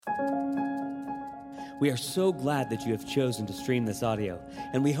We are so glad that you have chosen to stream this audio,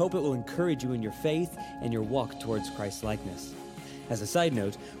 and we hope it will encourage you in your faith and your walk towards Christ-likeness. As a side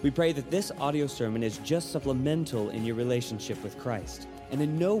note, we pray that this audio sermon is just supplemental in your relationship with Christ, and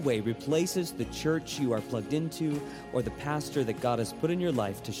in no way replaces the church you are plugged into or the pastor that God has put in your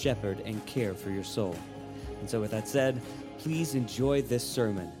life to shepherd and care for your soul. And so with that said, please enjoy this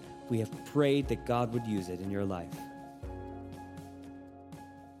sermon. We have prayed that God would use it in your life.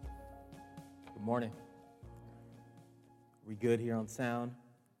 Good morning. We good here on sound?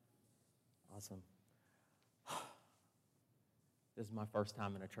 Awesome. This is my first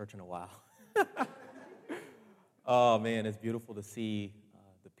time in a church in a while. Oh, man, it's beautiful to see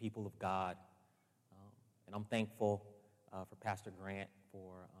the people of God. And I'm thankful for Pastor Grant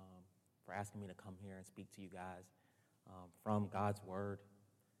for asking me to come here and speak to you guys from God's Word.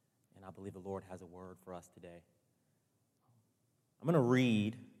 And I believe the Lord has a word for us today. I'm going to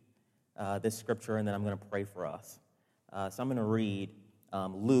read this scripture, and then I'm going to pray for us. So I'm going to read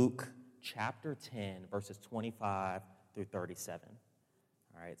Luke chapter 10, verses 25 through 37.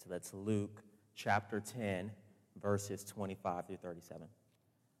 All right, so that's Luke chapter 10, verses 25 through 37.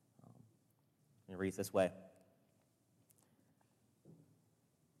 And it reads this way.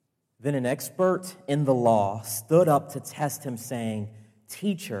 Then an expert in the law stood up to test him, saying,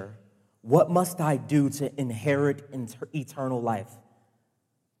 "Teacher, what must I do to inherit eternal life?"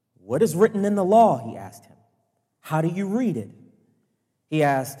 "What is written in the law?" he asked him. "How do you read it?" He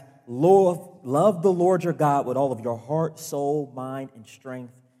asked, "Love the Lord your God with all of your heart, soul, mind, and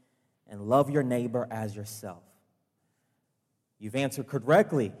strength, and love your neighbor as yourself." "You've answered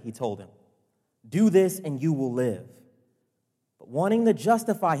correctly," he told him. "Do this and you will live." But wanting to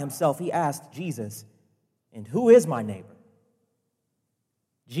justify himself, he asked Jesus, "And who is my neighbor?"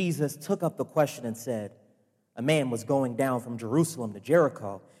 Jesus took up the question and said, "A man was going down from Jerusalem to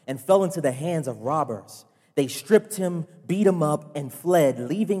Jericho and fell into the hands of robbers. They stripped him, beat him up, and fled,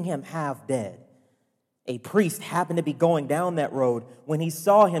 leaving him half dead. A priest happened to be going down that road. When he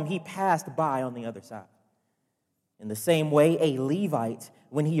saw him, he passed by on the other side. In the same way, a Levite,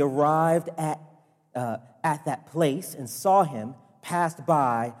 when he arrived at that place and saw him, passed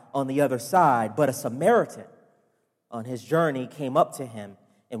by on the other side. But a Samaritan on his journey came up to him,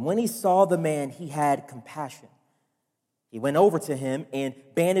 and when he saw the man, he had compassion. He went over to him and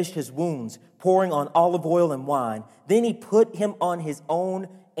bandaged his wounds, pouring on olive oil and wine. Then he put him on his own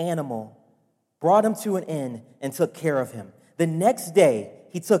animal, brought him to an inn, and took care of him. The next day,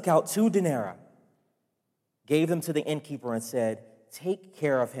 he took out 2 denarii, gave them to the innkeeper, and said, 'Take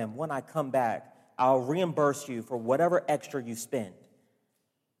care of him. When I come back, I'll reimburse you for whatever extra you spend.'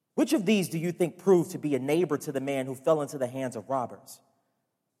 Which of these do you think proved to be a neighbor to the man who fell into the hands of robbers?"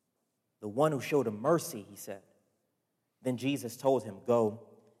 "The one who showed him mercy," he said. Then Jesus told him, "Go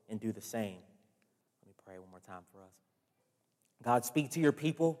and do the same." Let me pray one more time for us. God, speak to your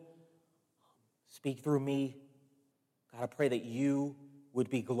people. Speak through me. God, I pray that you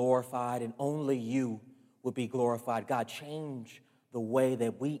would be glorified and only you would be glorified. God, change the way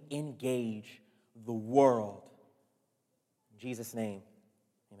that we engage the world. In Jesus' name,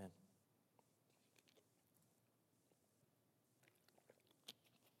 amen.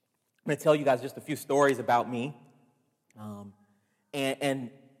 I'm going to tell you guys just a few stories about me.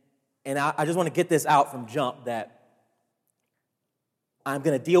 And I just want to get this out from jump that I'm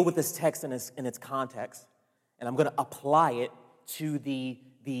going to deal with this text in its context, and I'm going to apply it to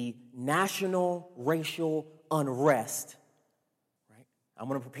the national racial unrest. Right? I'm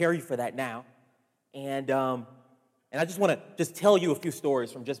going to prepare you for that now, and I just want to tell you a few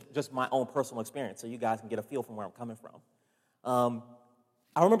stories from just my own personal experience, so you guys can get a feel from where I'm coming from.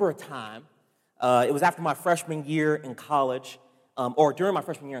 I remember a time. It was after my freshman year in college, or during my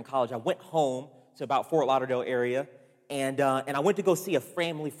freshman year in college, I went home to about Fort Lauderdale area, and I went to go see a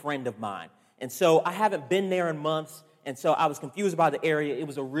family friend of mine. And so I haven't been there in months, and so I was confused by the area. It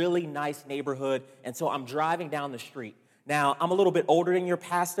was a really nice neighborhood, and so I'm driving down the street. Now, I'm a little bit older than your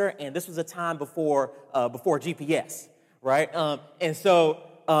pastor, and this was a time before GPS, right? And so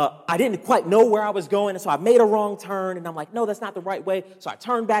I didn't quite know where I was going, and so I made a wrong turn, and I'm like, no, that's not the right way. So I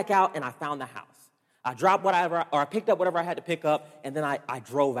turned back out, and I found the house. I dropped I picked up whatever I had to pick up, and then I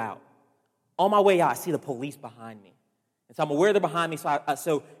drove out. On my way out, I see the police behind me. And so I'm aware they're behind me,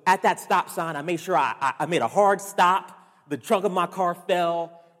 so at that stop sign, I made sure I made a hard stop. The trunk of my car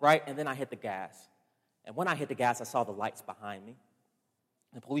fell, right? And then I hit the gas. And when I hit the gas, I saw the lights behind me.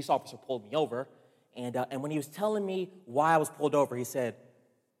 The police officer pulled me over, and when he was telling me why I was pulled over, he said,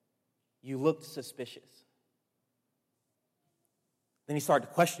 "You looked suspicious." Then he started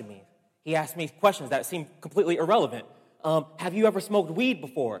to question me. He asked me questions that seemed completely irrelevant. have you ever smoked weed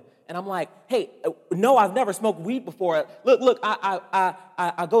before? And I'm like, hey, no, I've never smoked weed before. Look,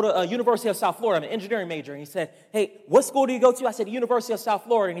 I go to University of South Florida. I'm an engineering major. And he said, hey, what school do you go to? I said, University of South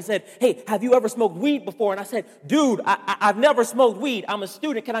Florida. And he said, hey, have you ever smoked weed before? And I said, dude, I've never smoked weed. I'm a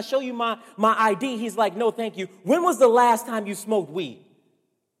student. Can I show you my ID? He's like, no, thank you. When was the last time you smoked weed?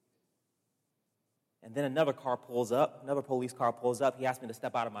 And then another police car pulls up. He asked me to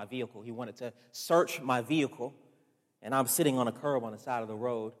step out of my vehicle. He wanted to search my vehicle. And I'm sitting on a curb on the side of the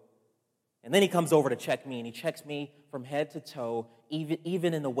road. And then he comes over to check me, and he checks me from head to toe,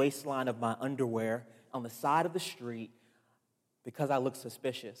 even in the waistline of my underwear, on the side of the street. Because I looked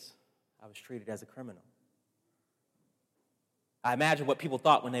suspicious, I was treated as a criminal. I imagine what people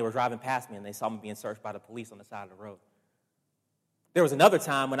thought when they were driving past me and they saw me being searched by the police on the side of the road. There was another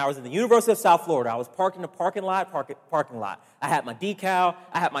time when I was in the University of South Florida. I was parked in the parking lot. I had my decal.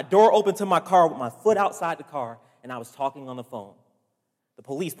 I had my door open to my car with my foot outside the car, and I was talking on the phone. The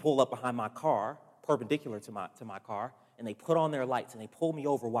police pull up behind my car, perpendicular to my car, and they put on their lights, and they pull me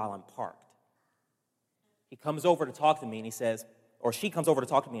over while I'm parked. He comes over to talk to me, and he says, or she comes over to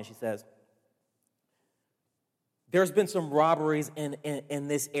talk to me, and she says, there's been some robberies in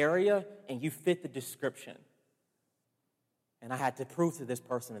this area, and you fit the description. And I had to prove to this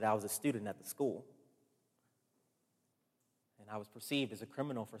person that I was a student at the school. And I was perceived as a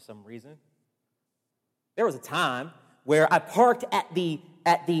criminal for some reason. There was a time where I parked at the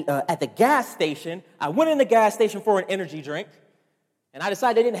gas station. I went in the gas station for an energy drink, and I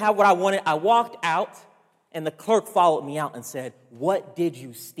decided I didn't have what I wanted. I walked out, and the clerk followed me out and said, "What did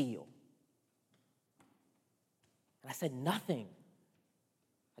you steal?" And I said, "Nothing.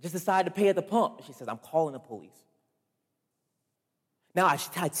 I just decided to pay at the pump." And she says, "I'm calling the police." Now,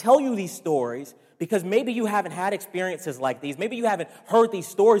 I tell you these stories because maybe you haven't had experiences like these. Maybe you haven't heard these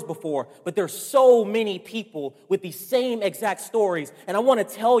stories before, but there's so many people with these same exact stories. And I want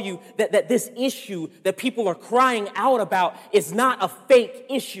to tell you that this issue that people are crying out about is not a fake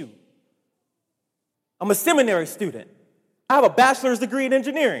issue. I'm a seminary student. I have a bachelor's degree in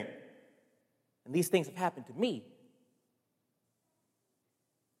engineering. And these things have happened to me.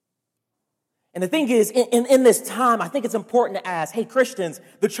 And the thing is, in this time, I think it's important to ask, hey, Christians,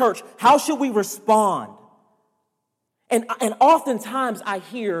 the church, how should we respond? And oftentimes I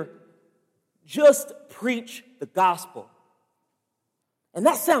hear, just preach the gospel. And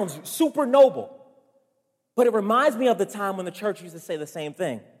that sounds super noble. But it reminds me of the time when the church used to say the same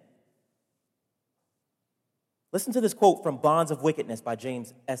thing. Listen to this quote from Bonds of Wickedness by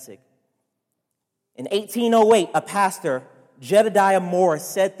James Essig. In 1808, a pastor, Jedediah Morris,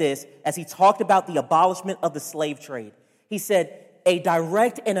 said this as he talked about the abolishment of the slave trade. He said, a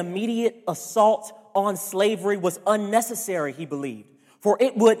direct and immediate assault on slavery was unnecessary, he believed, for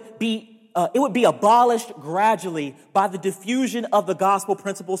it would be abolished gradually by the diffusion of the gospel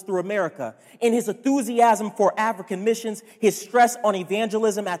principles through America. In his enthusiasm for African missions, his stress on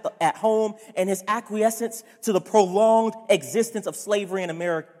evangelism at home, and his acquiescence to the prolonged existence of slavery in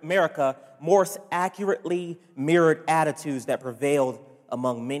America, Morse accurately mirrored attitudes that prevailed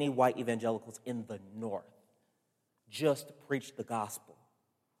among many white evangelicals in the North. Just preach the gospel.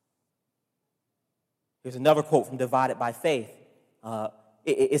 Here's another quote from Divided by Faith.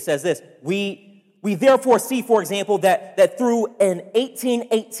 It says this: We therefore see, for example, that through an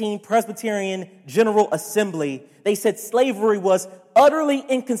 1818 Presbyterian General Assembly, they said slavery was utterly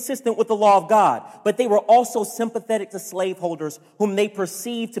inconsistent with the law of God, but they were also sympathetic to slaveholders whom they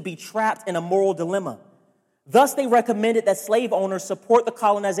perceived to be trapped in a moral dilemma. Thus, they recommended that slave owners support the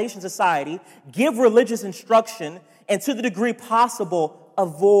colonization society, give religious instruction, and to the degree possible,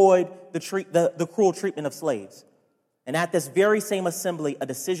 avoid the cruel treatment of slaves. And at this very same assembly, a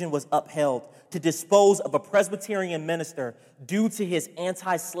decision was upheld to dispose of a Presbyterian minister due to his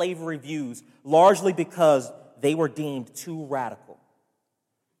anti-slavery views, largely because they were deemed too radical.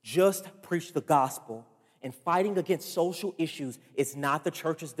 Just preach the gospel, and fighting against social issues is not the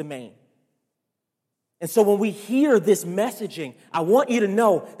church's domain. And so when we hear this messaging, I want you to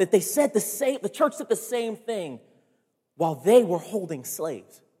know that the church said the same thing while they were holding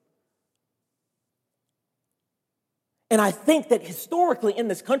slaves. And I think that historically in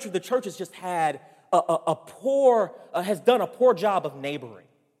this country, the church has just had has done a poor job of neighboring.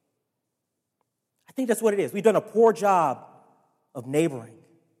 I think that's what it is. We've done a poor job of neighboring.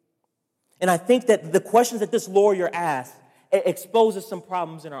 And I think that the questions that this lawyer asked exposes some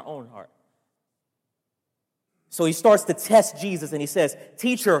problems in our own heart. So he starts to test Jesus and he says,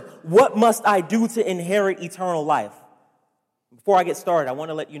 "Teacher, what must I do to inherit eternal life?" Before I get started, I want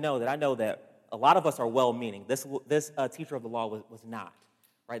to let you know that I know that a lot of us are well-meaning. This teacher of the law was not,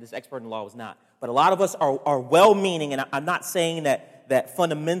 right? This expert in the law was not. But a lot of us are well-meaning, and I'm not saying that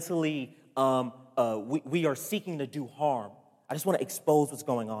fundamentally we are seeking to do harm. I just want to expose what's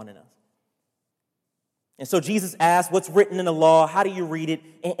going on in us. And so Jesus asked, what's written in the law? How do you read it?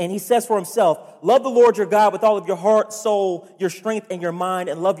 And he says for himself, love the Lord your God with all of your heart, soul, your strength, and your mind,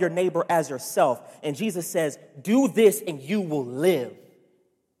 and love your neighbor as yourself. And Jesus says, do this and you will live.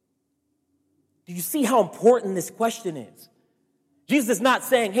 Do you see how important this question is? Jesus is not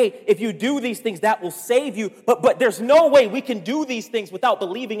saying, hey, if you do these things, that will save you. But there's no way we can do these things without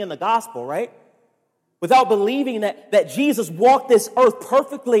believing in the gospel, right? Without believing that Jesus walked this earth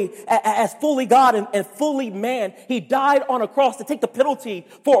perfectly as fully God and fully man. He died on a cross to take the penalty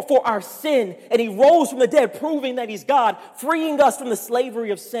for our sin. And he rose from the dead, proving that he's God, freeing us from the slavery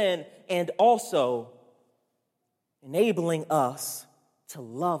of sin, and also enabling us to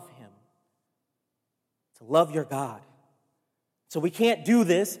love him, to love your God. So we can't do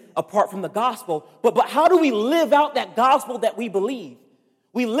this apart from the gospel. But how do we live out that gospel that we believe?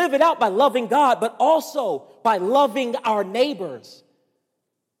 We live it out by loving God, but also by loving our neighbors.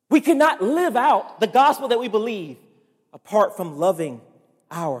 We cannot live out the gospel that we believe apart from loving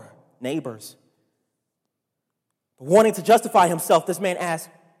our neighbors. Wanting to justify himself, this man asked,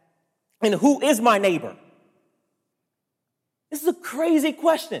 and who is my neighbor? This is a crazy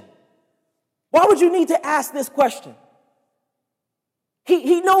question. Why would you need to ask this question?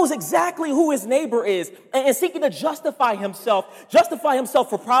 He knows exactly who his neighbor is, and seeking to justify himself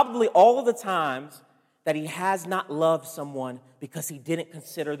for probably all of the times that he has not loved someone because he didn't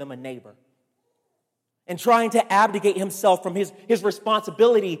consider them a neighbor. And trying to abdicate himself from his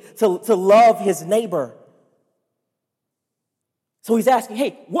responsibility to love his neighbor. So he's asking,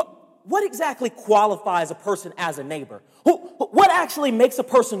 hey, what exactly qualifies a person as a neighbor? What actually makes a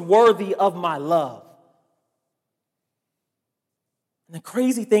person worthy of my love? And the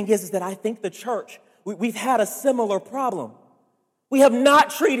crazy thing is that I think the church, we've had a similar problem. We have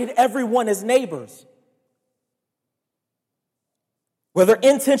not treated everyone as neighbors. Whether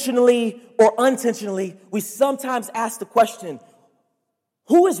intentionally or unintentionally, we sometimes ask the question,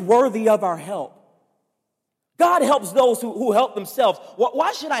 who is worthy of our help? God helps those who help themselves.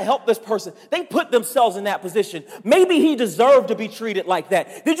 Why should I help this person? They put themselves in that position. Maybe he deserved to be treated like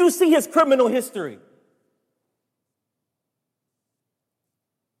that. Did you see his criminal history?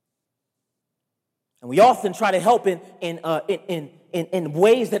 And we often try to help in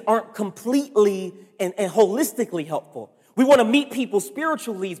ways that aren't completely and holistically helpful. We want to meet people's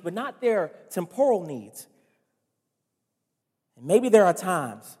spiritual needs, but not their temporal needs. And maybe there are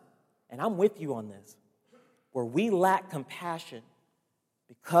times, and I'm with you on this, where we lack compassion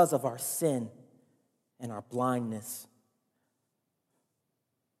because of our sin and our blindness.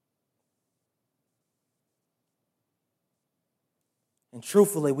 And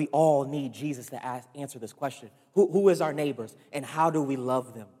truthfully, we all need Jesus to answer this question. Who is our neighbors, and how do we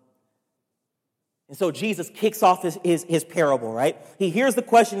love them? And so Jesus kicks off his parable, right? He hears the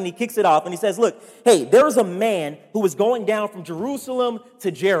question and he kicks it off and he says, look, hey, there was a man who was going down from Jerusalem to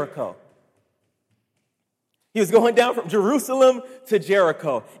Jericho. He was going down from Jerusalem to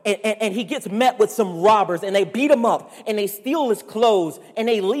Jericho. And he gets met with some robbers, and they beat him up, and they steal his clothes, and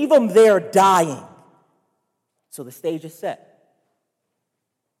they leave him there dying. So the stage is set.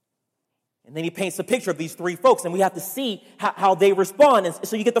 And then he paints a picture of these three folks, and we have to see how they respond. And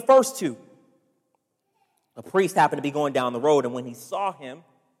so you get the first two. A priest happened to be going down the road, and when he saw him,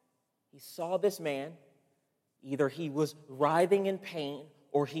 he saw this man. Either he was writhing in pain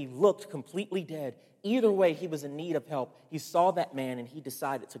or he looked completely dead. Either way, he was in need of help. He saw that man, and he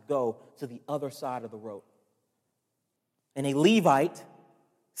decided to go to the other side of the road. And a Levite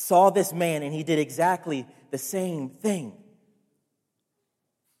saw this man, and he did exactly the same thing.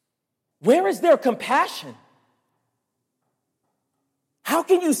 Where is their compassion? How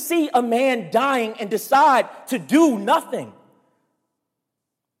can you see a man dying and decide to do nothing?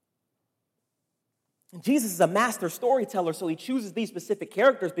 And Jesus is a master storyteller, so he chooses these specific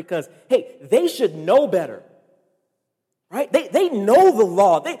characters because, hey, they should know better, right? They know the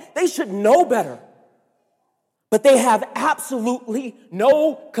law. They should know better. But they have absolutely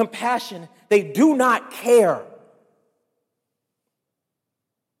no compassion. They do not care.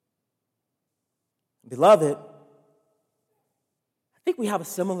 Beloved, I think we have a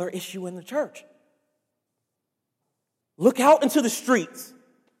similar issue in the church. Look out into the streets.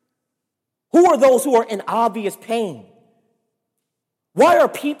 Who are those who are in obvious pain? Why are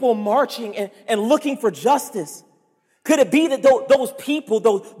people marching and looking for justice? Could it be that those people,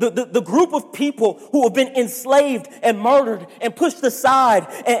 the group of people who have been enslaved and murdered and pushed aside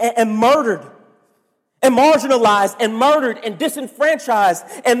and murdered, and marginalized and murdered and disenfranchised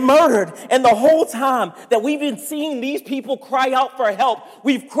and murdered. And the whole time that we've been seeing these people cry out for help,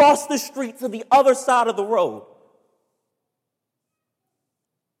 we've crossed the street to the other side of the road.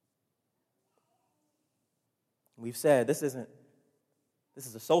 We've said this is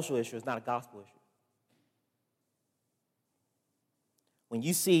a social issue, it's not a gospel issue. When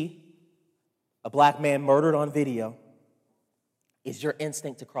you see a black man murdered on video, is your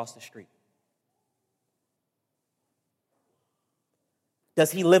instinct to cross the street?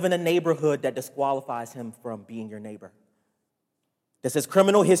 Does he live in a neighborhood that disqualifies him from being your neighbor? Does his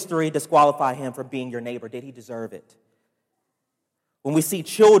criminal history disqualify him from being your neighbor? Did he deserve it? When we see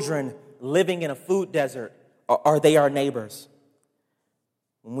children living in a food desert, are they our neighbors?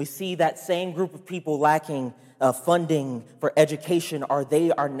 When we see that same group of people lacking funding for education, are they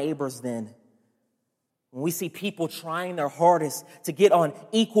our neighbors then? When we see people trying their hardest to get on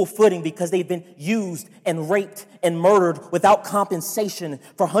equal footing because they've been used and raped and murdered without compensation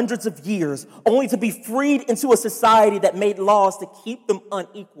for hundreds of years, only to be freed into a society that made laws to keep them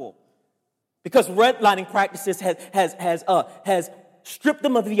unequal. Because redlining practices has stripped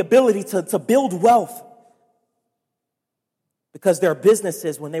them of the ability to build wealth. Because their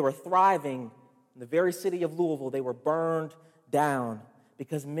businesses, when they were thriving in the very city of Louisville, they were burned down.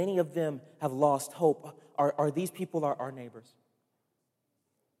 Because many of them have lost hope. Are these people our neighbors?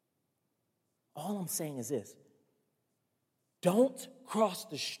 All I'm saying is this. Don't cross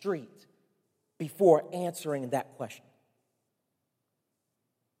the street before answering that question.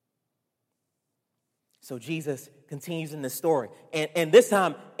 So Jesus continues in this story. And this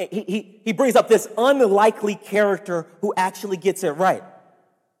time, he brings up this unlikely character who actually gets it right.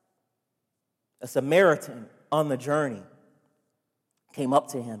 A Samaritan on the journey came up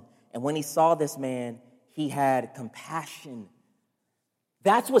to him. And when he saw this man, he had compassion.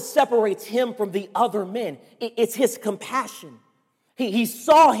 That's what separates him from the other men. It's his compassion. He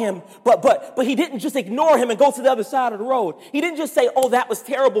saw him, but he didn't just ignore him and go to the other side of the road. He didn't just say, oh, that was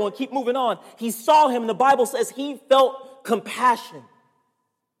terrible, and keep moving on. He saw him, and the Bible says he felt compassion.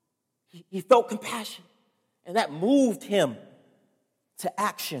 He felt compassion, and that moved him to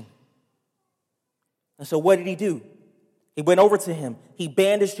action. And so what did he do? He went over to him. He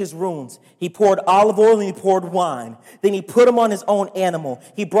bandaged his wounds. He poured olive oil and he poured wine. Then he put him on his own animal.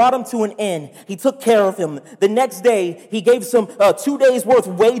 He brought him to an inn. He took care of him. The next day, he gave some 2 days' worth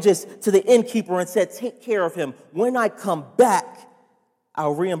of wages to the innkeeper and said, take care of him. When I come back,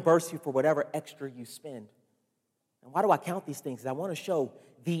 I'll reimburse you for whatever extra you spend. And why do I count these things? I want to show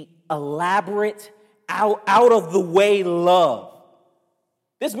the elaborate, out of the way love.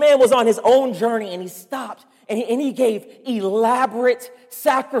 This man was on his own journey and he stopped. And he gave elaborate,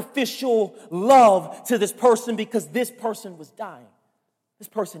 sacrificial love to this person because this person was dying. This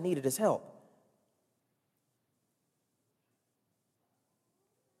person needed his help.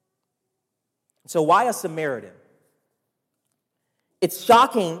 So why a Samaritan? It's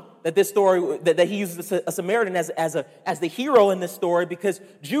shocking that this story, that he uses a Samaritan as the hero in this story because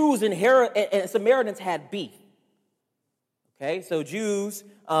Jews and Samaritans had beef. Okay, so Jews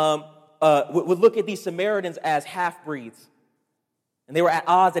would look at these Samaritans as half-breeds. And they were at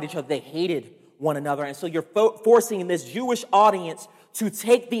odds at each other. They hated one another. And so you're forcing this Jewish audience to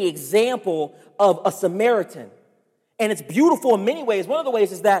take the example of a Samaritan. And it's beautiful in many ways. One of the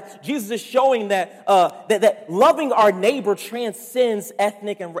ways is that Jesus is showing that that loving our neighbor transcends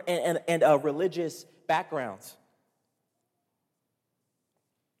ethnic and religious backgrounds.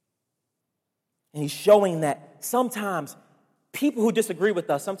 And he's showing that sometimes people who disagree with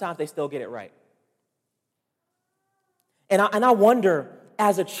us, sometimes they still get it right. And I wonder,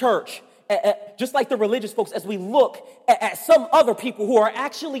 as a church, just like the religious folks, as we look at some other people who are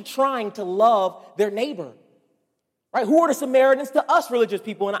actually trying to love their neighbor, right? Who are the Samaritans to us religious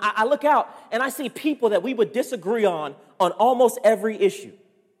people? And I look out and I see people that we would disagree on almost every issue,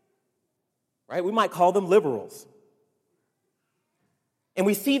 right? We might call them liberals. And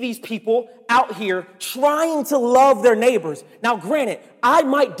we see these people out here trying to love their neighbors. Now, granted, I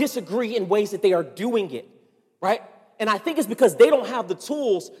might disagree in ways that they are doing it, right? And I think it's because they don't have the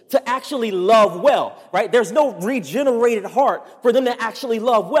tools to actually love well, right? There's no regenerated heart for them to actually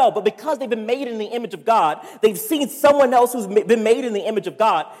love well. But because they've been made in the image of God, they've seen someone else who's been made in the image of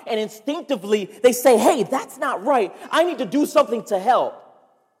God, and instinctively they say, hey, that's not right. I need to do something to help.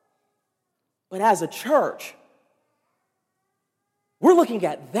 But as a church, we're looking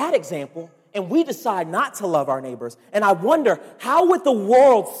at that example, and we decide not to love our neighbors. And I wonder, how would the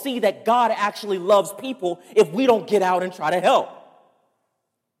world see that God actually loves people if we don't get out and try to help?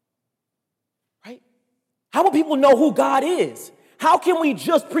 Right? How will people know who God is? How can we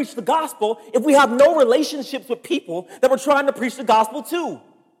just preach the gospel if we have no relationships with people that we're trying to preach the gospel to?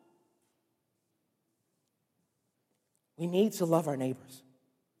 We need to love our neighbors.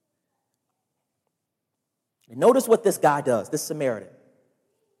 And notice what this guy does, this Samaritan.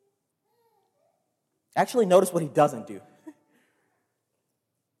 Actually, notice what he doesn't do.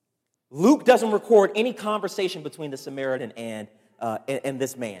 Luke doesn't record any conversation between the Samaritan and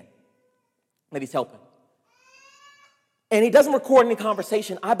this man that he's helping. And he doesn't record any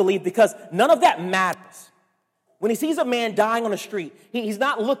conversation, I believe, because none of that matters. When he sees a man dying on the street, he's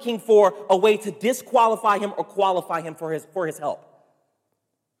not looking for a way to disqualify him or qualify him for his help.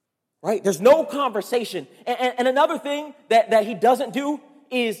 Right? There's no conversation. And another thing that he doesn't do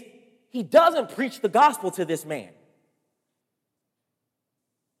is he doesn't preach the gospel to this man.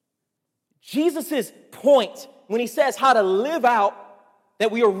 Jesus' point when he says how to live out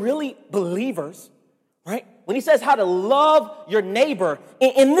that we are really believers, right? When he says how to love your neighbor,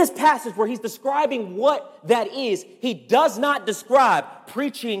 in this passage where he's describing what that is, he does not describe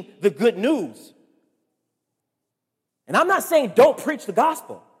preaching the good news. And I'm not saying don't preach the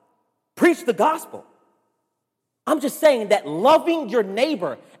gospel. Preach the gospel. I'm just saying that loving your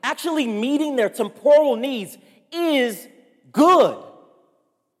neighbor, actually meeting their temporal needs, is good.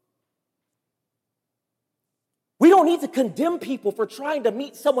 We don't need to condemn people for trying to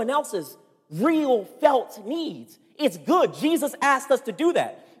meet someone else's real felt needs. It's good. Jesus asked us to do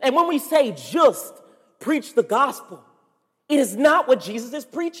that. And when we say just preach the gospel, it is not what Jesus is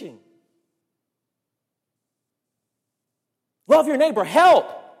preaching. Love your neighbor. Help.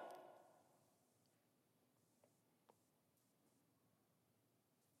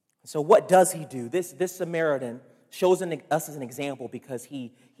 So what does he do? This Samaritan shows us as an example because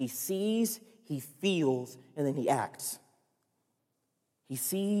he sees, he feels, and then he acts. He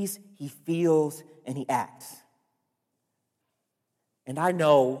sees, he feels, and he acts. And I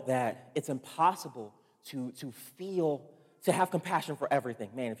know that it's impossible to feel, to have compassion for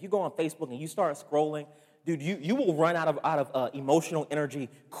everything. Man, if you go on Facebook and you start scrolling, dude, you will run out of emotional energy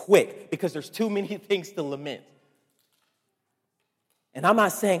quick because there's too many things to lament. And I'm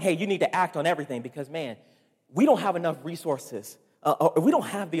not saying, hey, you need to act on everything because, man, we don't have enough resources. We don't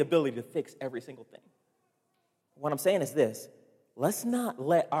have the ability to fix every single thing. What I'm saying is this. Let's not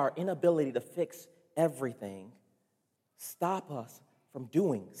let our inability to fix everything stop us from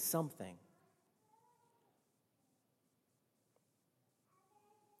doing something.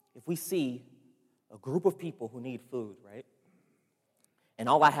 If we see a group of people who need food, right, and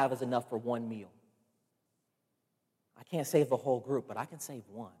all I have is enough for one meal, I can't save the whole group, but I can save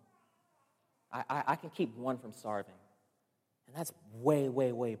one. I can keep one from starving. And that's way,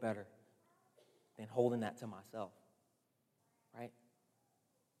 way, way better than holding that to myself, right?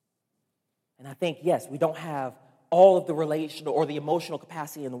 And I think, yes, we don't have all of the relational or the emotional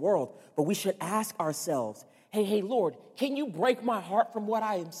capacity in the world, but we should ask ourselves, hey, Lord, can you break my heart from what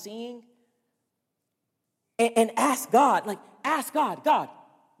I am seeing? And ask God, God,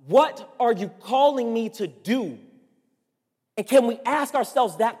 what are you calling me to do? And can we ask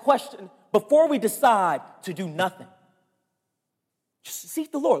ourselves that question before we decide to do nothing? Just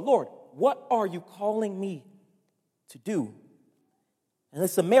seek the Lord. Lord, what are you calling me to do? And the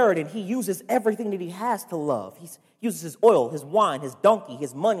Samaritan, he uses everything that he has to love. He uses his oil, his wine, his donkey,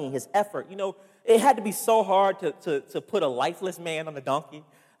 his money, his effort. You know, it had to be so hard to put a lifeless man on a donkey.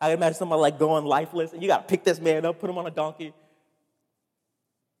 I imagine somebody like going lifeless, and you got to pick this man up, put him on a donkey.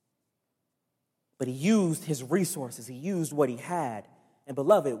 But he used his resources. He used what he had. And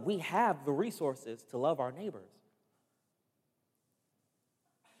beloved, we have the resources to love our neighbors.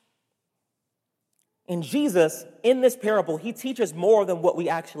 And Jesus, in this parable, he teaches more than what we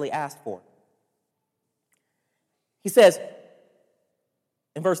actually asked for. He says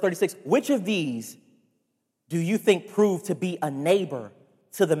in verse 36, which of these do you think proved to be a neighbor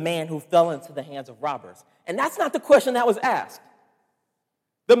to the man who fell into the hands of robbers? And that's not the question that was asked.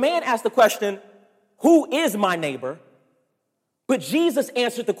 The man asked the question, who is my neighbor? But Jesus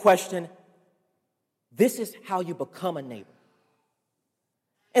answered the question, this is how you become a neighbor.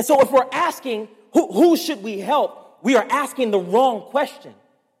 And so if we're asking, who should we help? We are asking the wrong question,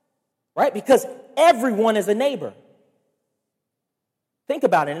 right? Because everyone is a neighbor. Think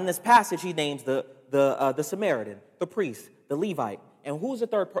about it. In this passage, he names the Samaritan, the priest, the Levite. And who's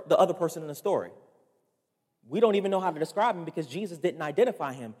the other person in the story? We don't even know how to describe him because Jesus didn't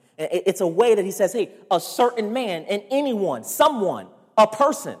identify him. It's a way that he says, hey, a certain man and anyone, someone, a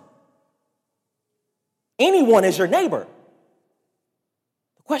person. Anyone is your neighbor.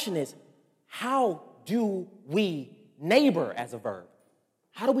 The question is, how do we neighbor as a verb?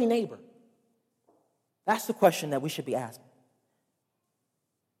 How do we neighbor? That's the question that we should be asking.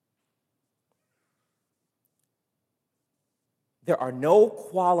 there are no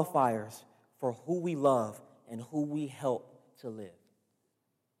qualifiers for who we love and who we help to live.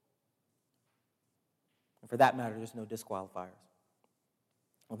 And for that matter, there's no disqualifiers.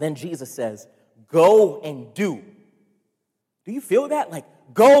 Well, then Jesus says, go and do. Do you feel that? Like,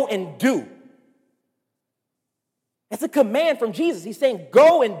 go and do. It's a command from Jesus. He's saying,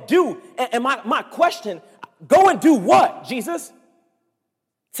 go and do. And my question, go and do what, Jesus?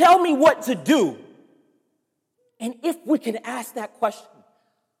 Tell me what to do. And if we can ask that question,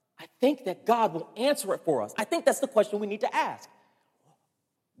 I think that God will answer it for us. I think that's the question we need to ask.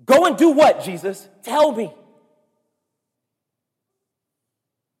 Go and do what, Jesus? Tell me.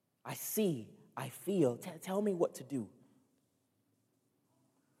 I see, I feel. Tell me what to do.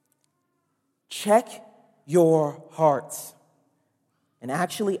 Check your hearts and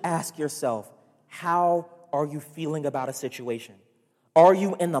actually ask yourself, how are you feeling about a situation? Are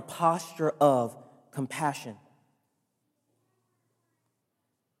you in the posture of compassion?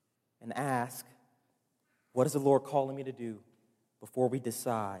 And ask, what is the Lord calling me to do before we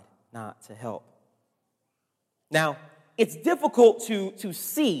decide not to help? Now, it's difficult to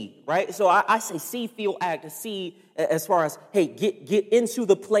see, right? So I say see, feel, act, to see as far as, hey, get into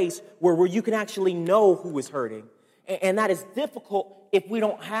the place where you can actually know who is hurting. And that is difficult if we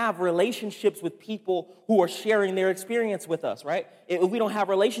don't have relationships with people who are sharing their experience with us, right? If we don't have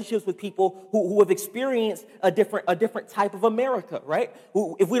relationships with people who have experienced a different type of America, right?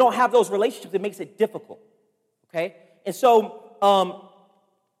 If we don't have those relationships, it makes it difficult, okay? And so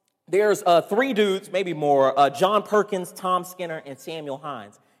there's three dudes, maybe more, John Perkins, Tom Skinner, and Samuel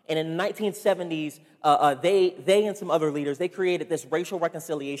Hines. And in the 1970s, they and some other leaders, they created this racial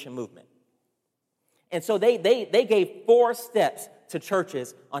reconciliation movement. And so they gave 4 steps to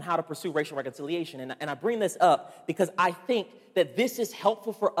churches on how to pursue racial reconciliation. And I bring this up because I think that this is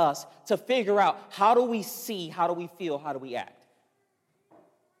helpful for us to figure out, how do we see, how do we feel, how do we act?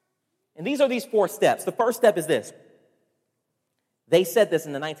 And these are these 4 steps. The first step is this. They said this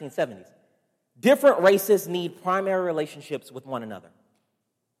in the 1970s. Different races need primary relationships with one another.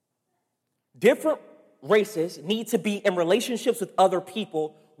 Different races need to be in relationships with other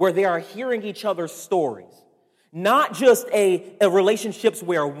people where they are hearing each other's stories. Not just a relationships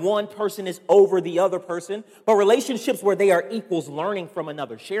where one person is over the other person, but relationships where they are equals, learning from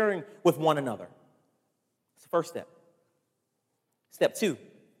another, sharing with one another. That's the first step. Step 2.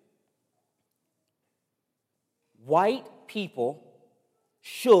 White people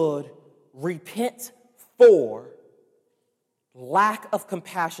should repent for lack of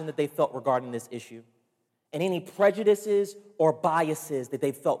compassion that they felt regarding this issue and any prejudices or biases that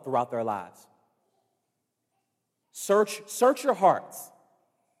they've felt throughout their lives. Search your hearts.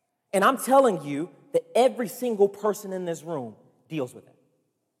 And I'm telling you that every single person in this room deals with it.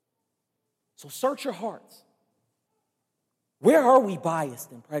 So search your hearts. Where are we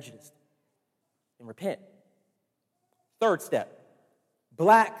biased and prejudiced? And repent. Third step.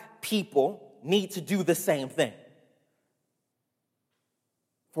 Black people need to do the same thing.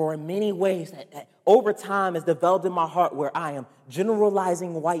 For in many ways that over time has developed in my heart where I am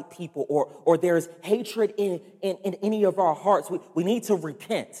generalizing white people or there's hatred in any of our hearts, we need to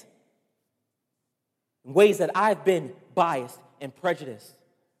repent in ways that I've been biased and prejudiced.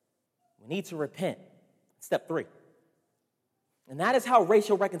 We need to repent. Step 3. And that is how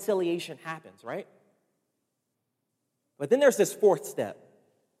racial reconciliation happens, right? But then there's this 4th step.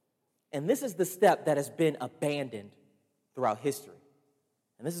 And this is the step that has been abandoned throughout history.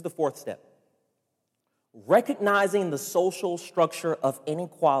 And this is the 4th step. Recognizing the social structure of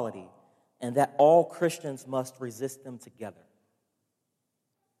inequality and that all Christians must resist them together.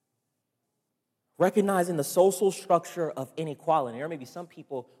 Recognizing the social structure of inequality. There may be some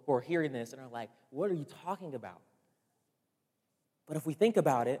people who are hearing this and are like, what are you talking about? But if we think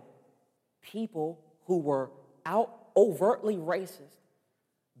about it, people who were overtly racist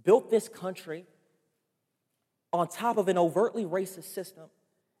built this country on top of an overtly racist system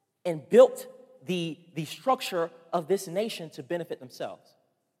and built the structure of this nation to benefit themselves.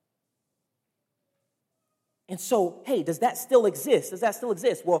 And so, hey, does that still exist? Does that still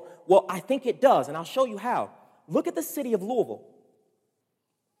exist? Well, I think it does, and I'll show you how. Look at the city of Louisville.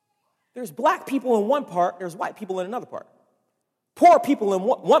 There's black people in one part, there's white people in another part. Poor people in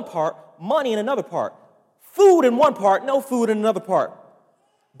one part, money in another part. Food in one part, no food in another part.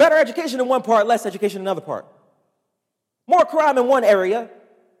 Better education in one part, less education in another part. More crime in one area,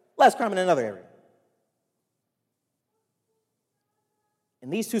 less crime in another area. In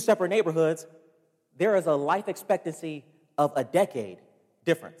these 2 separate neighborhoods, there is a life expectancy of a decade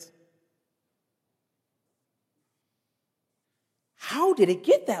difference. How did it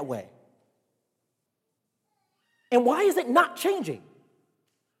get that way? And why is it not changing?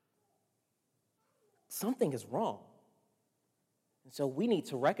 Something is wrong. And so we need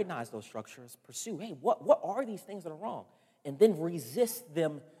to recognize those structures, pursue, hey, what are these things that are wrong? And then resist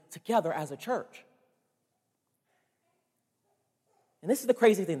them together as a church. And this is the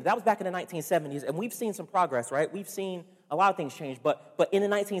crazy thing. That was back in the 1970s, and we've seen some progress, right? We've seen a lot of things change. But in the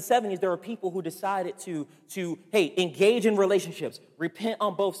 1970s, there were people who decided to hey, engage in relationships, repent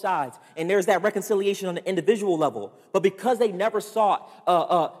on both sides. And there's that reconciliation on the individual level. But because they never sought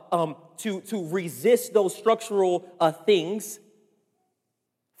to resist those structural things,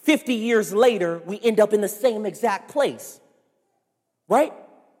 50 years later, we end up in the same exact place, right?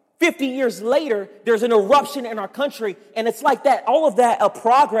 50 years later, there's an eruption in our country, and it's like that. All of that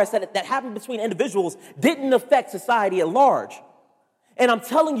progress that happened between individuals didn't affect society at large. And I'm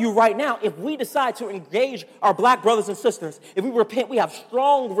telling you right now, if we decide to engage our black brothers and sisters, if we repent, we have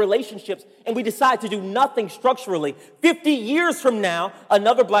strong relationships, and we decide to do nothing structurally, 50 years from now,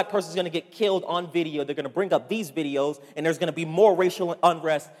 another black person is going to get killed on video. They're going to bring up these videos, and there's going to be more racial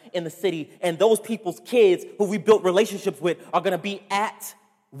unrest in the city. And those people's kids who we built relationships with are going to be at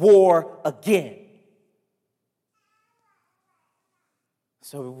war again.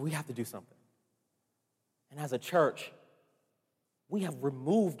 So we have to do something. And as a church, we have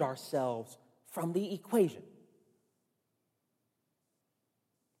removed ourselves from the equation.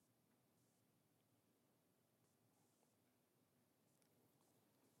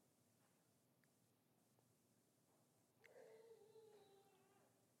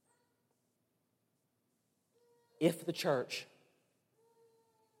 If the church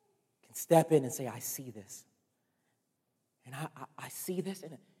can step in and say, I see this, and I see this,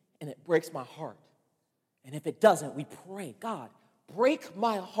 and it breaks my heart. And if it doesn't, we pray, God, break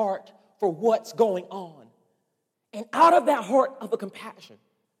my heart for what's going on. And out of that heart of a compassion,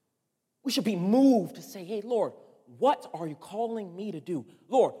 we should be moved to say, hey, Lord, what are you calling me to do?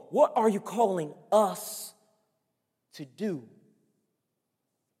 Lord, what are you calling us to do?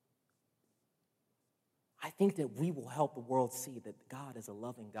 I think that we will help the world see that God is a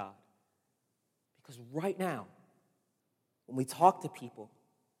loving God. Because right now, when we talk to people,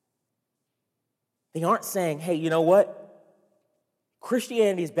 they aren't saying, hey, you know what?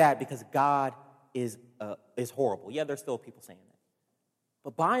 Christianity is bad because God is horrible. Yeah, there's still people saying that.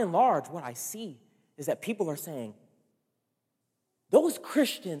 But by and large, what I see is that people are saying, those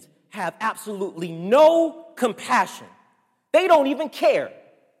Christians have absolutely no compassion. They don't even care.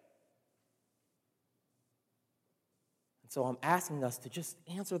 And so I'm asking us to just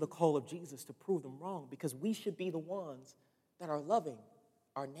answer the call of Jesus to prove them wrong, because we should be the ones that are loving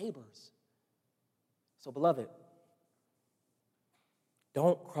our neighbors. So, beloved,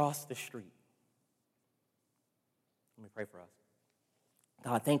 don't cross the street. Let me pray for us.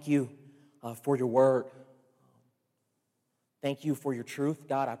 God, thank you for your word. Thank you for your truth.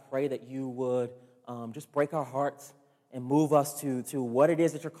 God, I pray that you would just break our hearts and move us to what it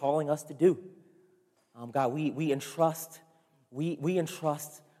is that you're calling us to do. God, we entrust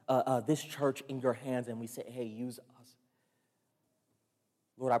this church in your hands, and we say, hey, use us.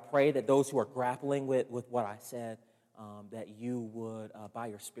 Lord, I pray that those who are grappling with what I said, that you would, by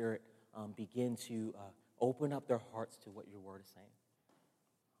your Spirit, begin to open up their hearts to what your word is saying.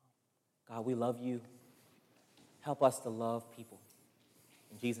 God, we love you. Help us to love people.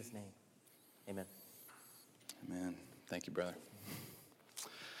 In Jesus' name, amen. Amen. Thank you, brother.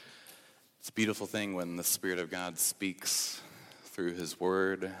 It's a beautiful thing when the Spirit of God speaks through his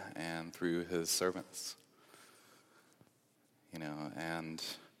word and through his servants. You know, and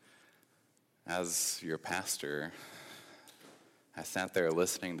as your pastor, I sat there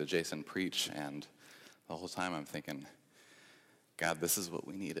listening to Jason preach, and the whole time I'm thinking, God, this is what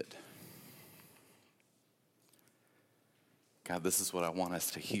we needed. God, this is what I want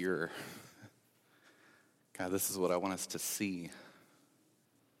us to hear. God, this is what I want us to see.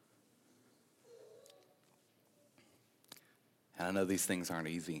 And I know these things aren't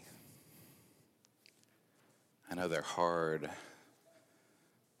easy. I know they're hard.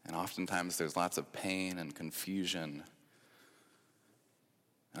 And oftentimes there's lots of pain and confusion.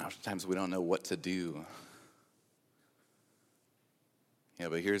 And oftentimes we don't know what to do. Yeah,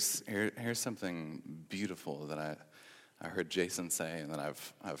 but here's something beautiful that I heard Jason say, and that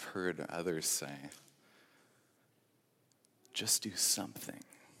I've heard others say. Just do something.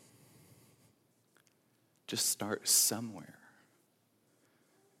 Just start somewhere.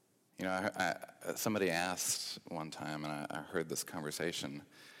 You know, somebody asked one time, and I heard this conversation,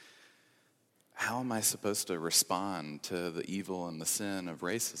 how am I supposed to respond to the evil and the sin of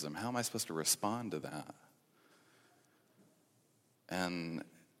racism? How am I supposed to respond to that? And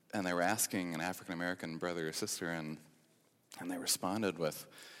and they were asking an African-American brother or sister, and they responded with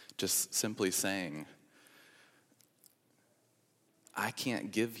just simply saying, I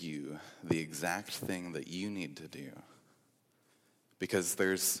can't give you the exact thing that you need to do because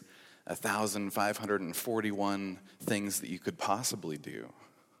there's 1,541 things that you could possibly do.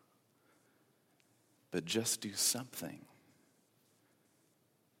 But just do something.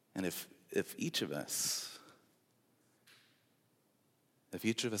 And if each of us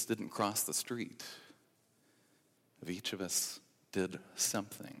didn't cross the street, if each of us did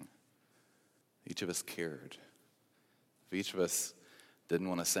something, each of us cared, if each of us didn't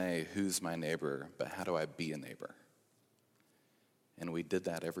want to say, who's my neighbor, but how do I be a neighbor? And we did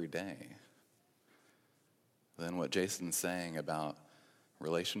that every day. Then what Jason's saying about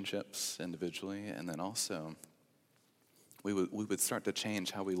relationships individually, and then also we would start to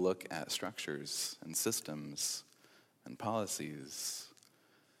change how we look at structures and systems and policies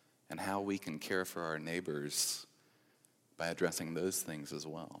and how we can care for our neighbors by addressing those things as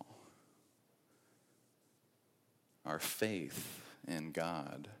well. Our faith in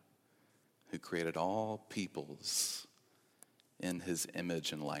God, who created all peoples in his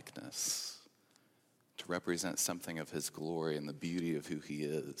image and likeness to represent something of his glory and the beauty of who he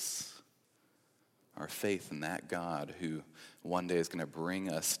is. Our faith in that God who one day is going to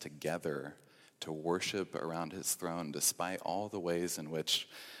bring us together to worship around his throne despite all the ways in which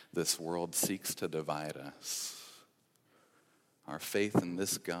this world seeks to divide us. Our faith in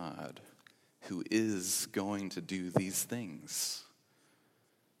this God who is going to do these things.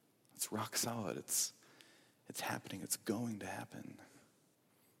 It's rock solid. It's happening. It's going to happen.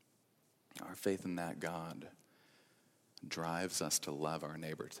 Our faith in that God drives us to love our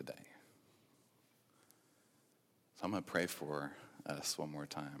neighbor today. So I'm going to pray for us one more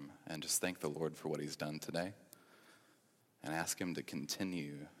time and just thank the Lord for what he's done today and ask him to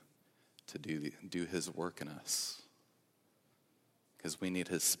continue to do his work in us. Because we need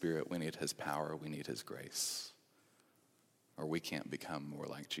his spirit, we need his power, we need his grace. Or we can't become more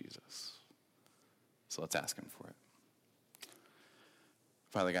like Jesus. So let's ask him for it.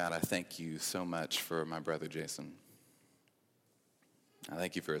 Father God, I thank you so much for my brother Jason. I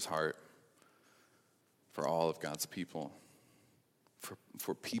thank you for his heart, for all of God's people,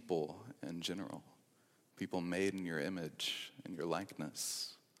 for people in general, people made in your image and your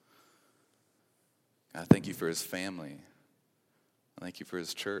likeness. I thank you for his family. I thank you for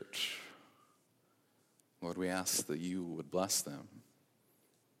his church. Lord, we ask that you would bless them.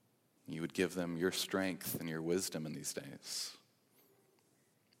 You would give them your strength and your wisdom in these days.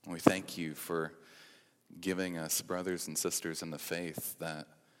 And we thank you for giving us brothers and sisters in the faith that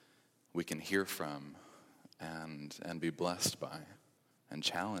we can hear from and be blessed by and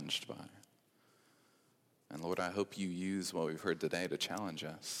challenged by. And Lord, I hope you use what we've heard today to challenge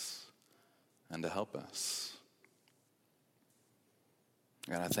us and to help us.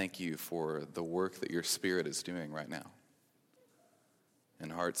 And I thank you for the work that your Spirit is doing right now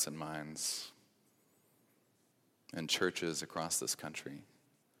in hearts and minds and churches across this country.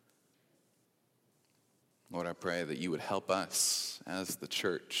 Lord, I pray that you would help us as the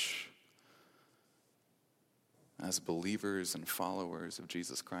church, as believers and followers of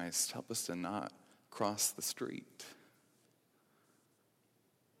Jesus Christ. Help us to not cross the street.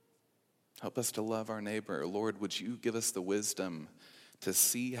 Help us to love our neighbor. Lord, would you give us the wisdom to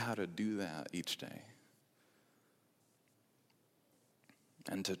see how to do that each day?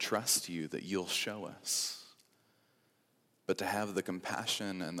 And to trust you that you'll show us. But to have the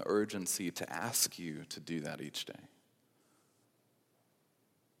compassion and the urgency to ask you to do that each day.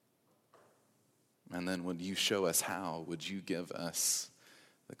 And then when you show us how, would you give us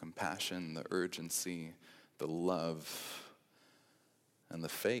the compassion, the urgency, the love, and the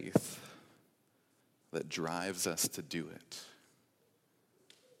faith that drives us to do it?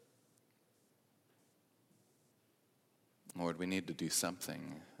 Lord, we need to do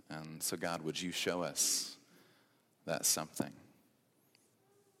something. And so God, would you show us that something?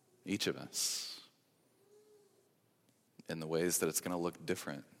 Each of us. In the ways that it's going to look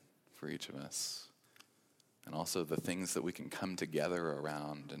different for each of us. And also the things that we can come together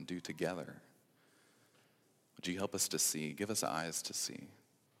around and do together. Would you help us to see? Give us eyes to see.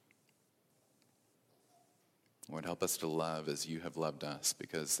 Lord, help us to love as you have loved us,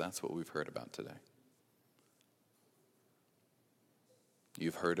 because that's what we've heard about today.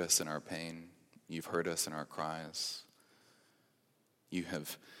 You've heard us in our pain. You've heard us in our cries. You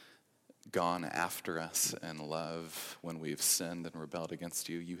have gone after us in love when we've sinned and rebelled against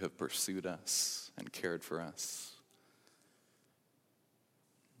you. You have pursued us and cared for us.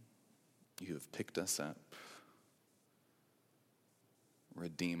 You have picked us up,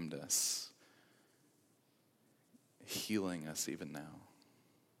 redeemed us, healing us even now.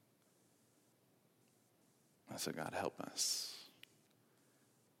 So God, help us.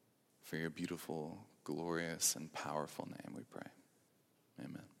 For your beautiful, glorious, and powerful name, we